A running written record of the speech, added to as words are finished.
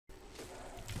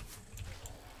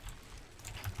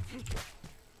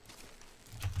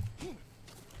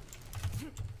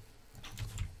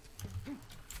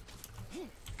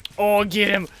Oh, get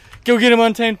him. Go get him,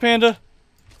 Untamed Panda.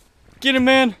 Get him,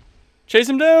 man. Chase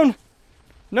him down.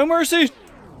 No mercy.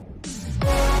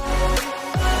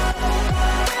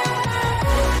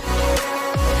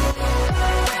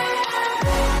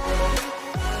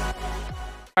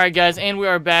 Alright guys, and we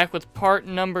are back with part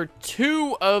number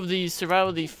 2 of the Survival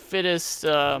of the Fittest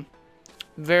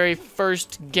very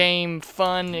first game,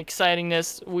 fun,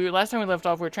 excitingness. Last time we left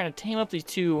off, we were trying to tame up these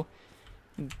two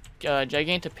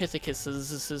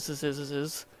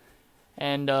Gigantopithecus.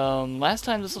 And last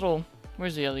time this little...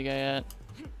 Where's the other guy at?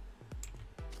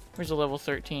 Where's the level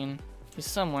 13? He's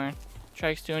somewhere.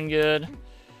 Trike's doing good.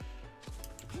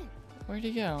 Where'd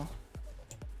he go?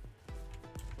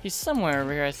 He's somewhere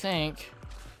over here, I think.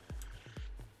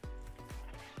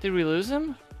 Did we lose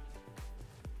him?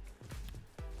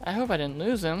 I hope I didn't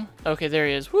lose him. Okay, there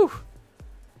he is. Whew!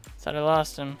 Thought I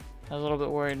lost him. I was a little bit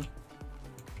worried.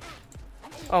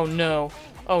 Oh no.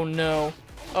 Oh no.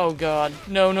 Oh god.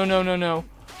 No, no, no, no, no.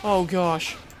 Oh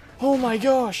gosh. Oh my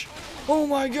gosh. Oh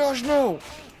my gosh, no.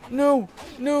 No.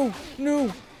 No.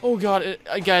 No. Oh god.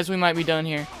 Guys, we might be done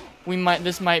here.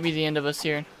 This might be the end of us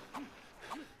here.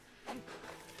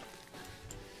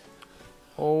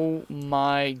 Oh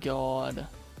my god.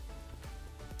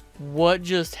 What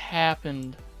just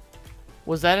happened?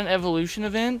 Was that an evolution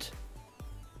event?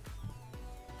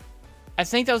 I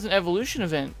think that was an evolution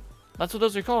event. That's what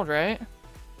those are called, right?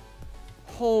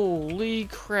 Holy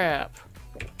crap.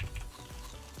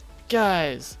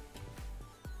 Guys.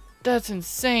 That's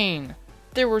insane.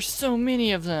 There were so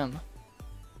many of them.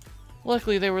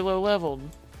 Luckily they were low leveled.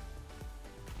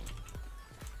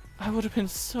 I would have been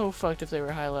so fucked if they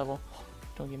were high level.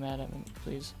 Don't get mad at me,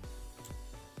 please.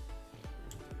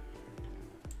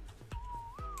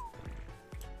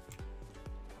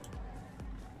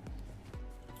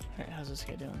 Alright, how's this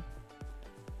guy doing?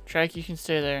 Trike, you can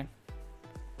stay there.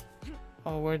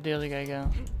 Oh, where'd the other guy go?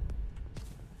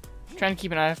 I'm trying to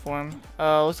keep an eye for him.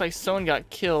 Looks like someone got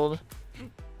killed.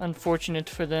 Unfortunate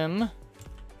for them.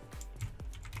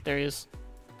 There he is.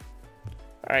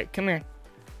 Alright, come here.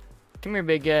 Come here,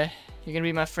 big guy. You're gonna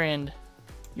be my friend.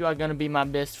 You are gonna be my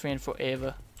best friend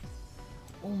forever.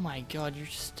 Oh my god, you're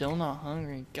still not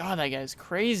hungry. God, that guy's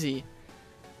crazy.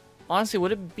 Honestly,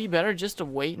 would it be better just to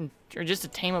wait or just to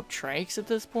tame up trikes at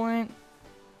this point?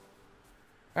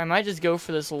 Or I might just go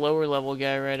for this lower level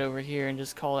guy right over here and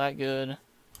just call that good.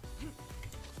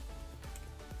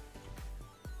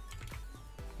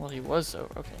 Well, he was so...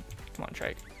 Okay, come on,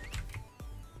 trike.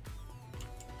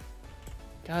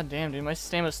 God damn, dude, my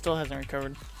stamina still hasn't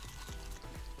recovered.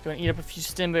 Go and eat up a few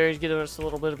stem berries, get us a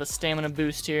little bit of a stamina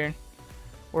boost here.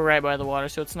 We're right by the water,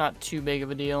 so it's not too big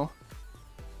of a deal.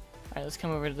 Alright, let's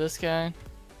come over to this guy.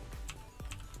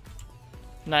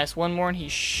 Nice, one more and he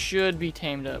should be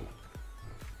tamed up.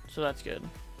 So that's good.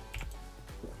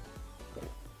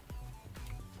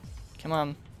 Come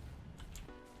on.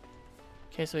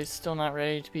 Okay, so he's still not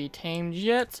ready to be tamed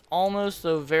yet. Almost,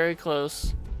 though, very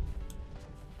close.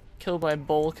 Killed by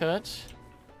bowl cut.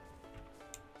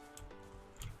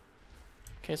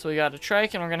 Okay, so we got a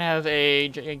trike, and we're gonna have a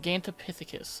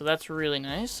Gigantopithecus. So that's really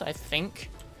nice, I think.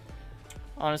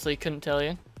 Honestly, couldn't tell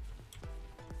you.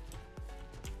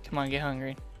 Come on, get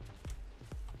hungry.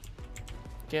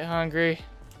 Get hungry.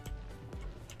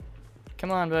 Come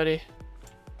on, buddy.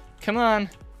 Come on.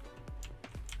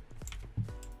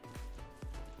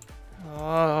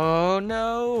 Oh,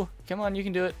 no. Come on, you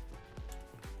can do it.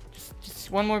 Just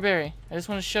one more berry. I just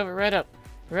want to shove it right up.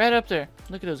 Right up there.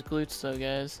 Look at those glutes, though,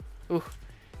 guys. Ooh.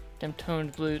 Them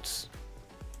toned glutes.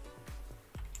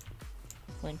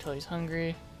 Wait until he's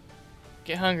hungry.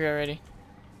 Get hungry already.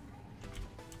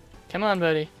 Come on,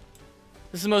 buddy.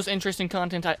 This is the most interesting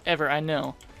content I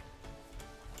know.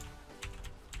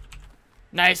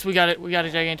 Nice, we got it. We got a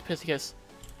Gigantopithecus.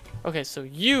 Okay, so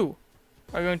you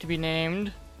are going to be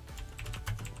named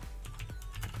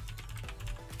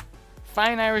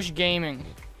Fine Irish Gaming.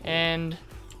 And...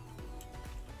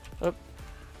 Oh.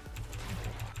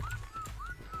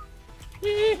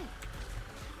 Yee.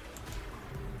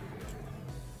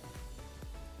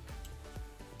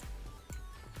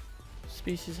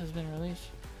 Species has been released.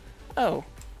 Oh,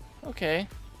 okay.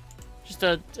 Just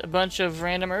a bunch of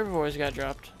random herbivores got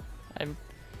dropped. I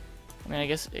mean, I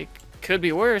guess it could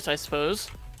be worse, I suppose.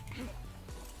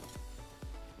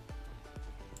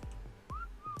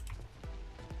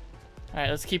 Alright,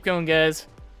 let's keep going, guys.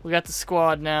 We got the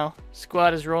squad now.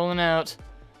 Squad is rolling out.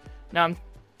 Now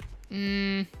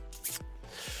I'm...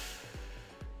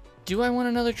 Do I want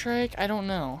another trike? I don't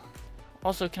know.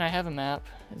 Also, can I have a map?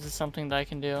 Is this something that I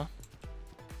can do?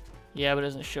 Yeah, but it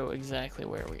doesn't show exactly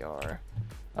where we are.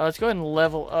 Let's go ahead and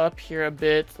level up here a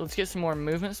bit. Let's get some more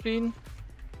movement speed.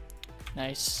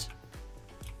 Nice.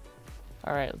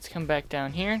 Alright, let's come back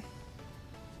down here.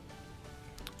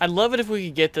 I'd love it if we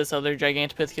could get this other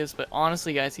Gigantopithecus, but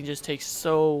honestly, guys, he just takes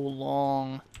so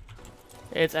long.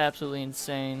 It's absolutely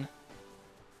insane.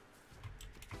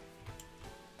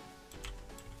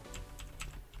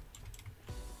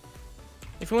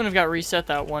 If we wouldn't have got reset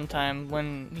that one time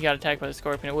when he got attacked by the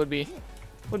scorpion, it would be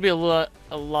a lot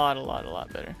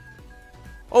better.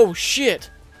 Oh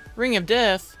shit! Ring of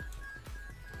Death.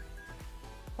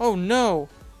 Oh no!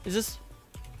 Is this?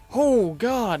 Oh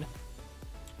god!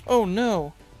 Oh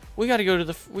no! We gotta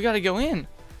go in.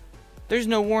 There's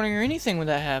no warning or anything when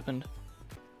that happened.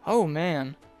 Oh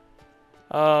man.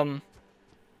 Oh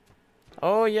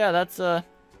yeah, it's a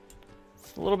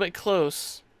little bit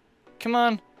close. Come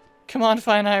on. Come on,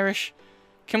 Fine Irish.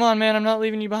 Come on, man, I'm not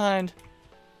leaving you behind.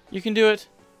 You can do it.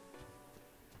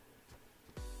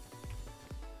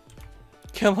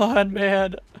 Come on,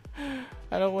 man.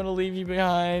 I don't want to leave you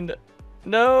behind.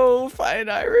 No, Fine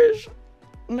Irish.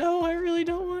 No, I really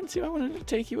don't want to. I wanted to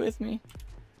take you with me.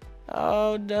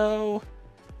 Oh, no.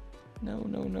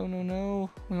 No.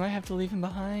 We might have to leave him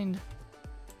behind.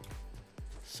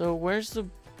 So, where's the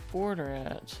border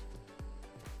at?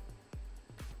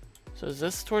 So, is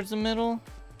this towards the middle?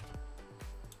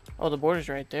 Oh, the border's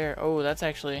right there. Oh, that's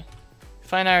actually...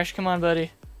 Fine Irish, come on,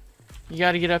 buddy. You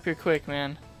gotta get up here quick,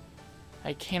 man.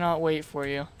 I cannot wait for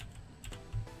you.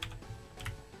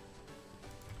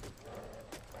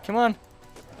 Come on.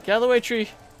 Get out of the way, tree.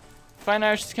 Fine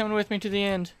Irish is coming with me to the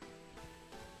end.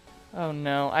 Oh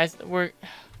no, we're...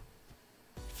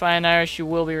 Fine Irish, you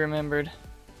will be remembered.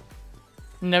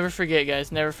 Never forget,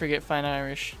 guys. Never forget Fine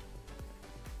Irish.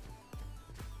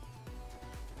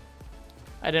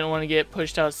 I didn't want to get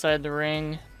pushed outside the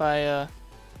ring by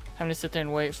having to sit there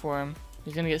and wait for him.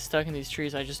 He's gonna get stuck in these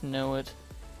trees, I just know it.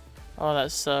 Oh,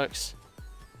 that sucks.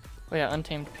 Oh yeah,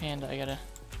 Untamed Panda, I gotta...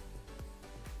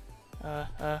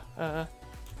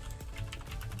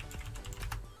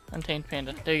 Untamed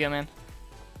Panda. There you go, man.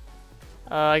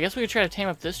 I guess we could try to tame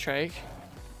up this trike.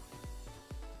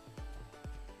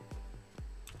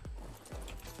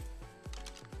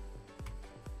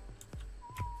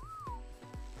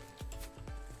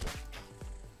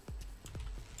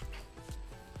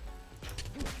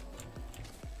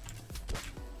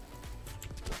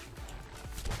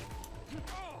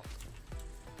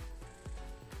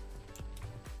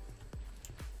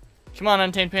 Come on,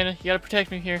 Untamed Panda. You gotta protect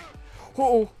me here.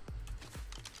 Whoa!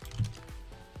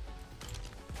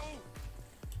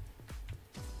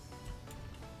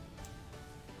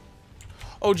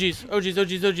 Oh jeez, oh jeez, oh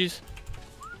jeez, oh jeez.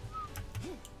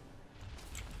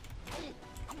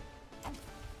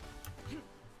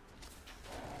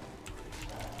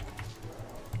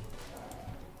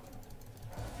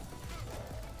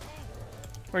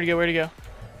 Where'd he go, where'd he go?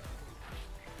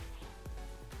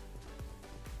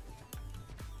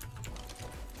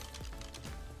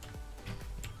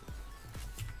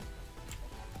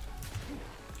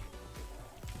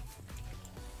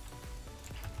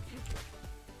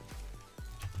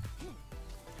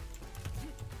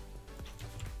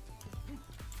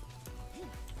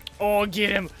 Oh, get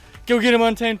him! Go get him,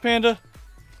 Untamed Panda!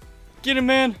 Get him,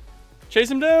 man! Chase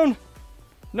him down!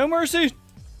 No mercy!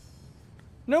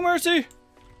 No mercy!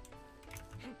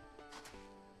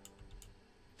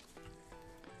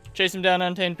 Chase him down,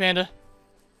 Untamed Panda.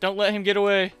 Don't let him get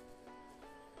away.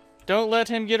 Don't let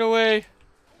him get away.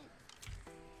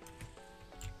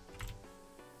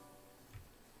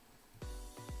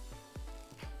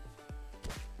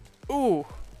 Ooh.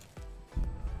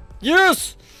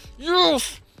 Yes!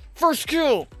 Yes! First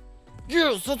kill!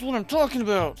 Yes, that's what I'm talking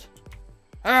about!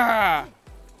 Ah!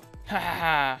 Ha ha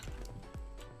ha!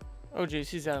 Oh jeez,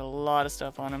 he's got a lot of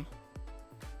stuff on him.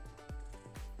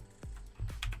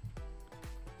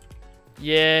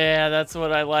 Yeah, that's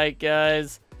what I like,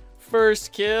 guys.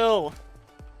 First kill!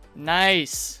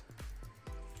 Nice!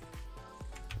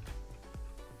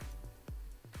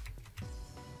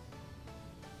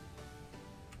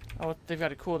 Oh, they've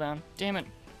got a cooldown. Damn it.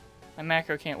 My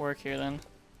macro can't work here then.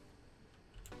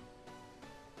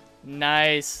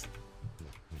 Nice.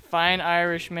 Fine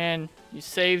Irish, man. You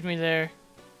saved me there.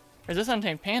 Or is this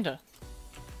Untamed Panda?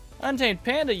 Untamed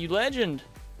Panda, you legend.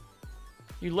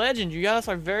 You legend. You got us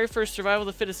our very first survival of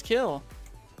the fittest kill.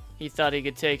 He thought he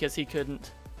could take us. He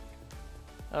couldn't.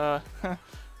 But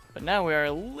now we are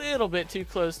a little bit too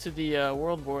close to the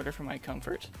world border for my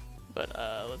comfort. But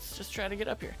let's just try to get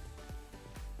up here.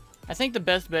 I think the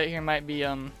best bet here might be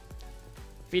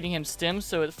feeding him stems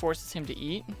so it forces him to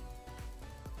eat.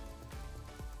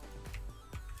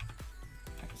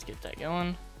 Let's get that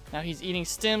going. Now he's eating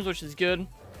stems, which is good.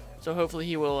 So hopefully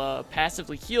he will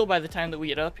passively heal by the time that we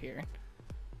get up here.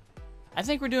 I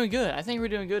think we're doing good. I think we're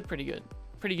doing good, pretty good.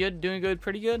 Pretty good, doing good,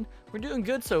 pretty good. We're doing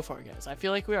good so far, guys. I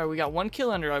feel like we are. We got 1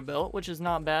 kill under our belt, which is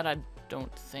not bad. I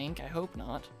don't think. I hope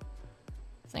not.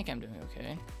 I think I'm doing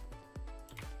okay.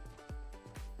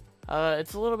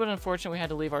 It's a little bit unfortunate we had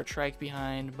to leave our trike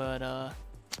behind, but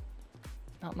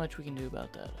not much we can do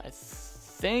about that. I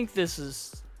think this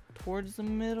is towards the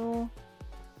middle.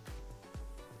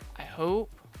 I hope.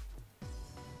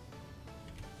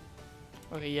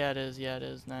 Okay, yeah it is. Yeah it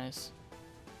is. Nice.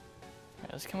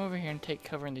 Alright, let's come over here and take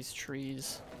cover in these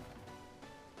trees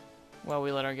while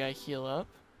we let our guy heal up.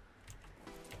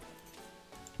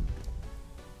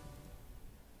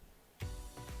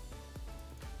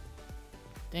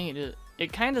 Dang it,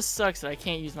 it kind of sucks that I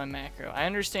can't use my macro. I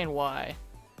understand why.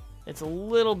 It's a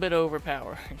little bit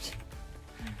overpowered.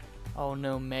 Oh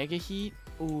no, mega heat?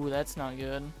 Ooh, that's not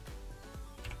good.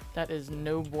 That is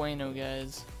no bueno,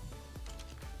 guys.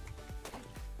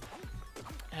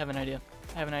 I have an idea.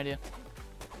 I have an idea.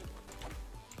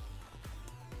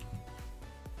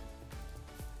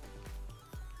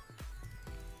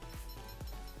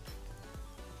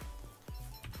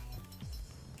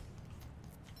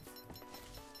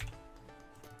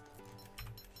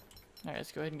 Alright,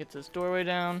 let's go ahead and get this doorway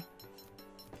down.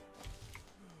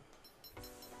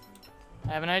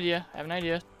 I have an idea. I have an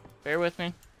idea. Bear with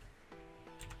me.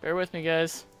 Bear with me,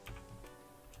 guys.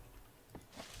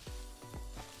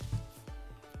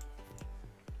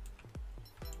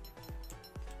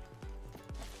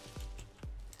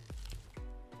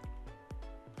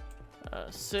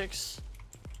 Six.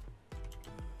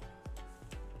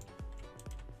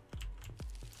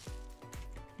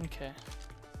 Okay.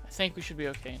 I think we should be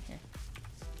okay in here.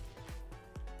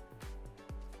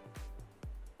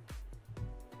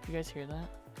 You guys hear that?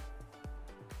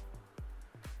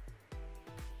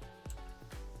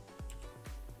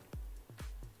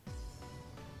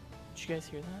 Did you guys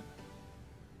hear that?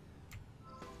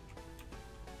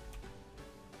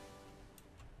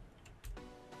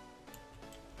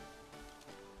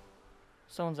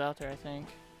 Someone's out there, I think.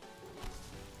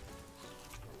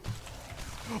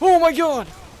 Oh my god!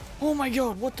 Oh my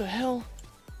god, what the hell?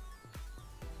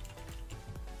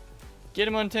 Get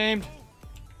him untamed.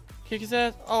 Kick his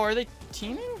ass. Oh, are they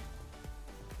teaming?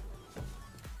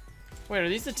 Wait, are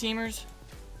these the teamers? Is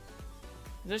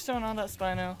there someone on that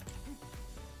Spino?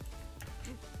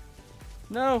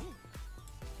 No!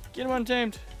 Get him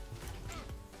untamed.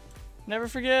 Never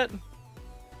forget.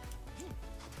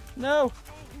 No!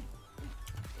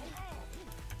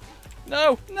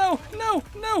 No! No! No!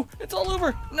 No! It's all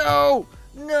over! No!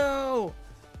 No!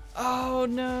 Oh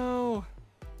no!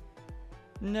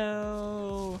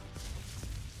 No!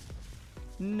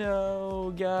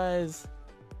 No, guys.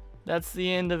 That's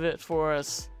the end of it for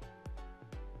us.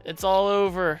 It's all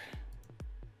over.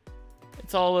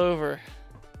 It's all over.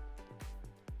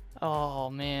 Oh,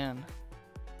 man.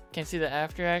 Can't see the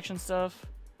after action stuff.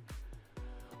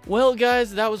 Well,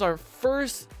 guys, that was our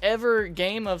first ever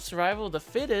game of Survival of the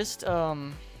Fittest.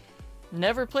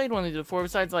 Never played one of these before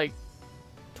besides like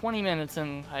 20 minutes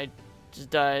and I just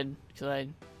died because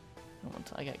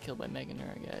I got killed by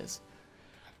Meganera, guys.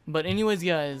 But anyways,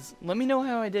 guys, let me know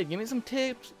how I did. Give me some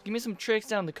tips. Give me some tricks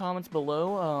down in the comments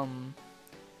below. If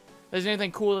there's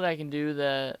anything cool that I can do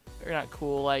that, or not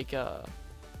cool, like,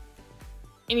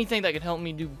 anything that could help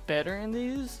me do better in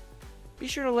these, be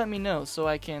sure to let me know so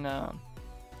I can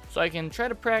try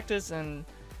to practice. And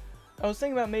I was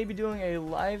thinking about maybe doing a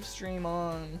live stream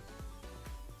on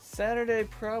Saturday,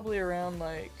 probably around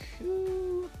like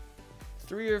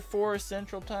 3 or 4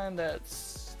 Central Time.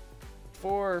 That's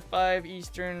 4 or 5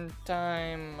 Eastern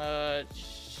Time.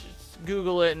 Just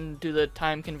Google it and do the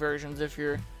time conversions if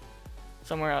you're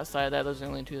somewhere outside that. Those are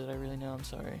the only 2 that I really know. I'm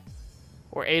sorry.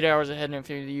 Or 8 hours ahead if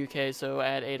you're in the UK, so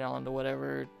add 8 on to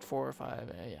whatever, 4 or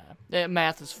 5. Yeah,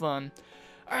 math is fun.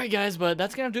 Alright, guys, but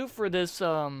that's gonna do it for this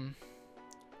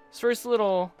first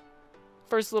little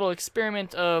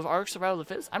experiment of Ark Survival of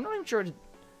the Fittest. I'm not even sure.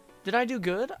 Did I do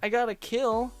good? I got a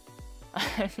kill.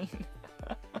 I mean,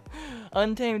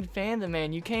 Untamed Panda,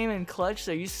 man, you came in clutch,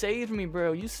 so you saved me,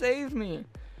 bro. You saved me.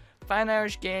 Fine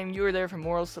Irish Game, you were there for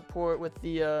moral support with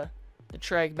the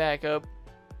track backup.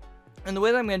 And the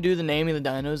way that I'm going to do the naming of the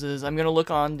dinos is I'm going to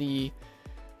look on the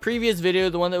previous video,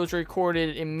 the one that was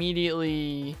recorded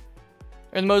immediately,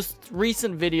 or the most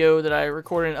recent video that I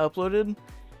recorded and uploaded.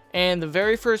 And the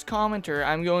very first commenter,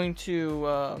 I'm going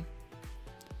to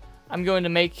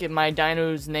make my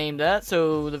dinos named that.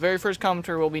 So the very first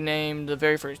commenter will be named the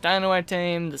very first dino I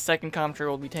tamed. The second commenter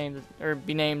will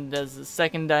be named as the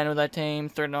second dino that I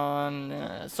tamed. Third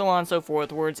on, so on and so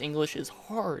forth. Words English is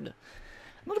hard.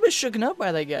 I'm a little bit shooken up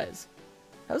by that, guys.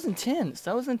 That was intense.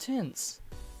 That was intense.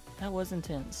 That was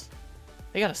intense.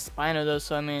 They got a Spino though,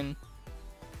 so I mean,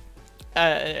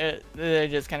 they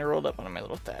just kind of rolled up on my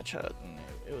little thatch hut, and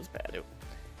it was bad.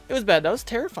 It was bad. That was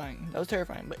terrifying. That was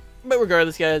terrifying. But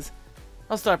regardless, guys,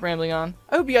 I'll stop rambling on.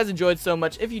 I hope you guys enjoyed so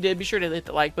much. If you did, be sure to hit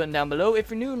the like button down below. If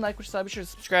you're new and like what you saw, be sure to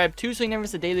subscribe too, so you never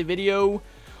miss a daily video.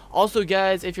 Also,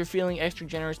 guys, if you're feeling extra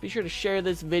generous, be sure to share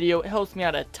this video. It helps me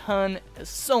out a ton,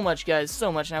 so much, guys,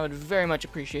 so much, and I would very much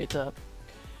appreciate that.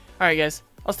 Alright, guys,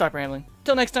 I'll stop rambling.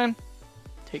 Till next time,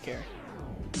 take care.